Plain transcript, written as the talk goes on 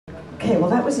Okay, well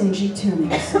that was in G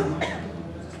tuning, so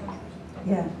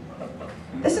yeah.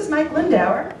 This is Mike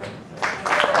Lindauer.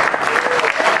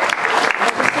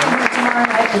 I'll be seeing him tomorrow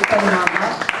night with Betty on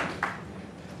that.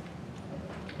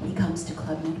 He comes to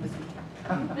Club Med with me.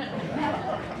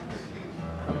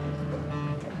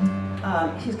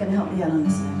 He's going to help me out on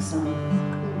this next song.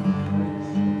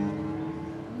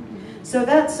 So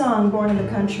that song, Born in the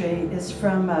Country, is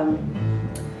from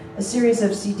a series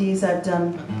of CDs I've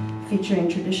done featuring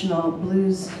traditional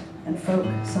blues and folk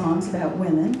songs about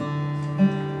women.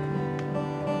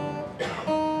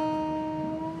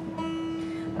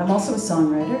 But I'm also a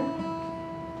songwriter.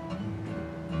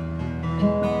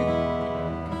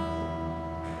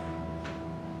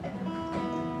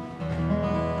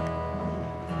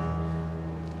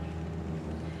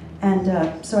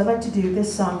 And so I'd like to do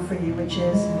this song for you, which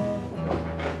is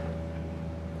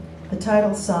the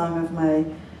title song of my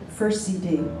first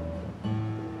CD,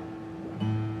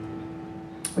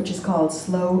 which is called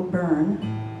Slow Burn.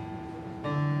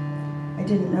 I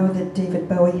didn't know that David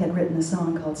Bowie had written a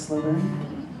song called Slow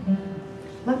Burn.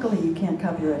 Luckily, you can't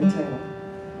copyright a title.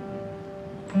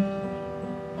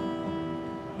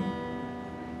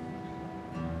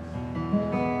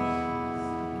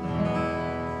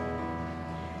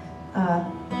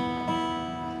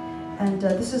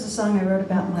 This is a song I wrote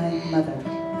about my mother.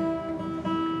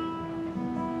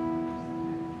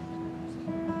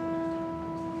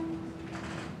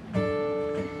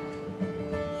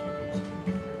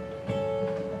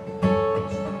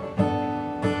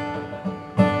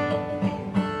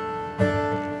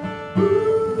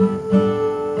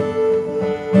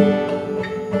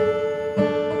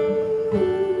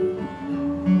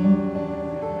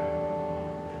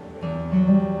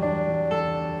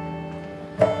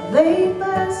 Late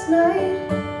last night,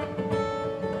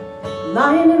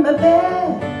 lying in my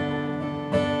bed,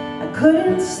 I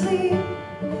couldn't sleep,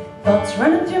 thoughts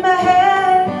running through my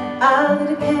head. I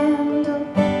lit a candle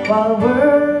while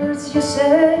words you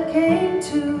said came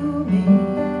to me.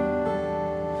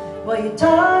 Well, you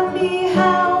taught me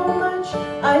how much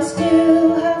I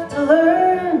still have to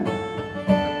learn.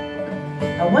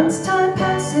 And once time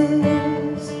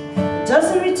passes, it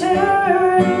doesn't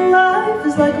return. Life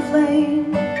is like a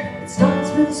flame. It starts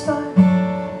with a spark,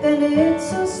 then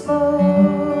it's a slow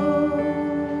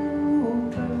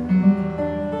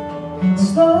burn.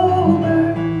 Slow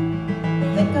burn.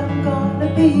 Think I'm gonna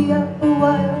be up a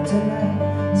while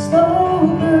tonight. Slow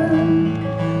burn.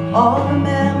 All the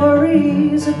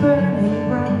memories are burning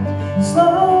bright.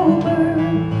 Slow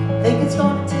burn. Think it's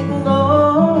gonna take a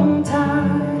long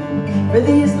time for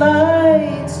these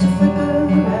lights to flicker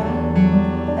out.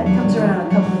 That comes around a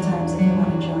couple of times if you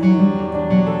want to join me.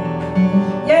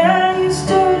 Yeah, you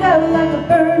stood out like a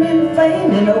burning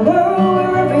flame in a world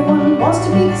where everyone wants to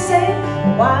be the same.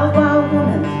 A wild, wild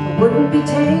woman who wouldn't be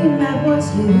tamed, that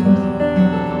was you.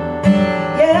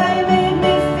 Yeah, you made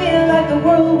me feel like the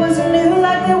world was new,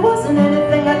 like there wasn't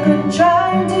anything I couldn't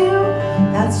try and do.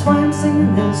 That's why I'm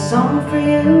singing this song for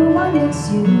you. I miss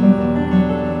you.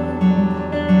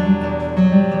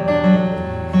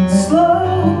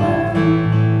 Slow burn.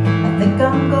 I think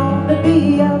I'm gonna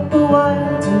be up a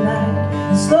while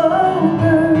tonight. Slow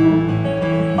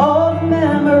burn. All the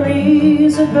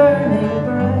memories are burning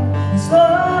bright.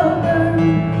 Slow burn.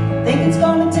 Think it's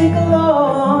gonna take a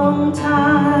long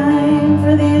time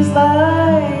for these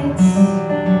lights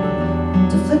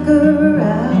to flicker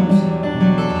out.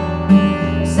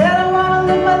 Said I wanna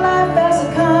live my life as a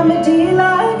comedy,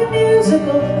 like a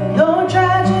musical, no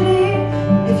tragedy.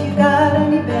 If you got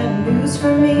any bad news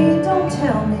for me, don't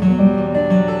tell me.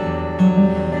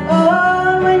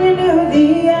 Oh, when you knew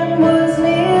the end was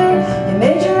near, you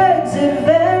made your exit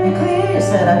very clear.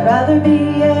 Said I'd rather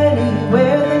be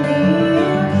anywhere than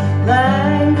here,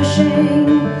 languishing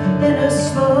in a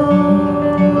slow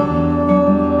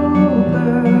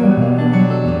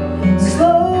burn.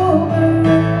 Slow burn. I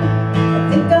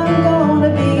think I'm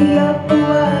gonna be up a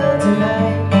while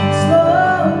tonight.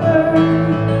 Slow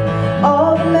burn.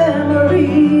 All the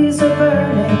memories are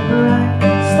burning bright.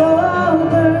 Slow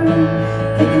burn.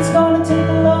 Think it's gonna take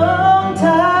a long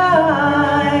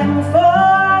time for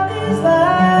these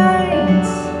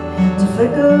lights to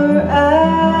flicker out.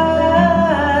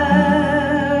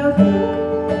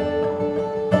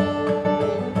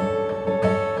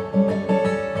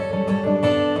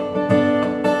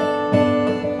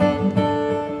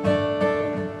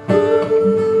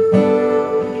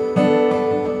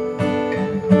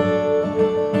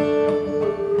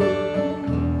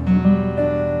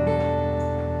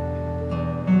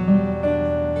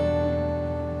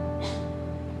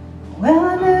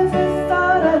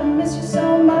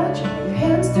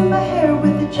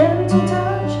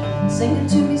 singing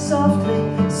to me softly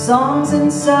songs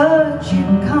and such. You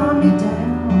calm me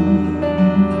down.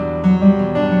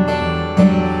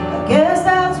 I guess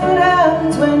that's what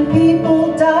happens when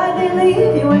people die. They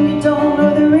leave you and you don't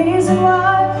know the reason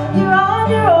why. You're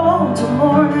on your own to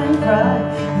mourn and cry.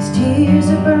 These tears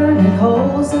are burning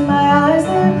holes in my eyes.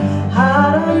 They're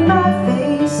hot on my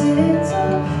face. It's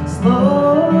a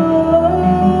slow burn.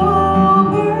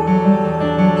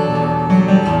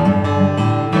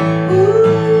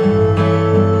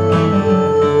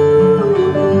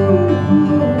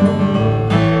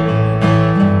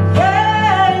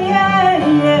 Yeah, yeah,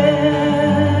 yeah.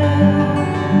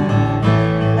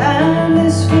 And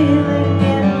this feeling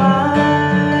in my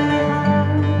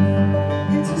heart,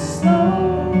 it's a slow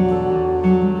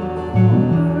burn.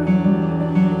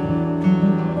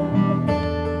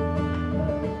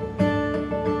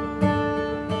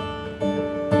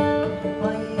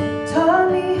 Well, you taught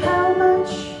me how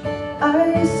much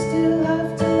I still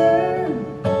have to learn.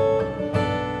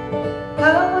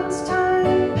 How once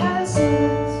time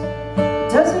passes, it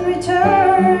doesn't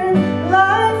return.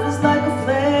 Life is like a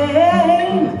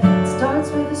flame. It starts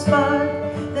with a spark,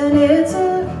 then it's a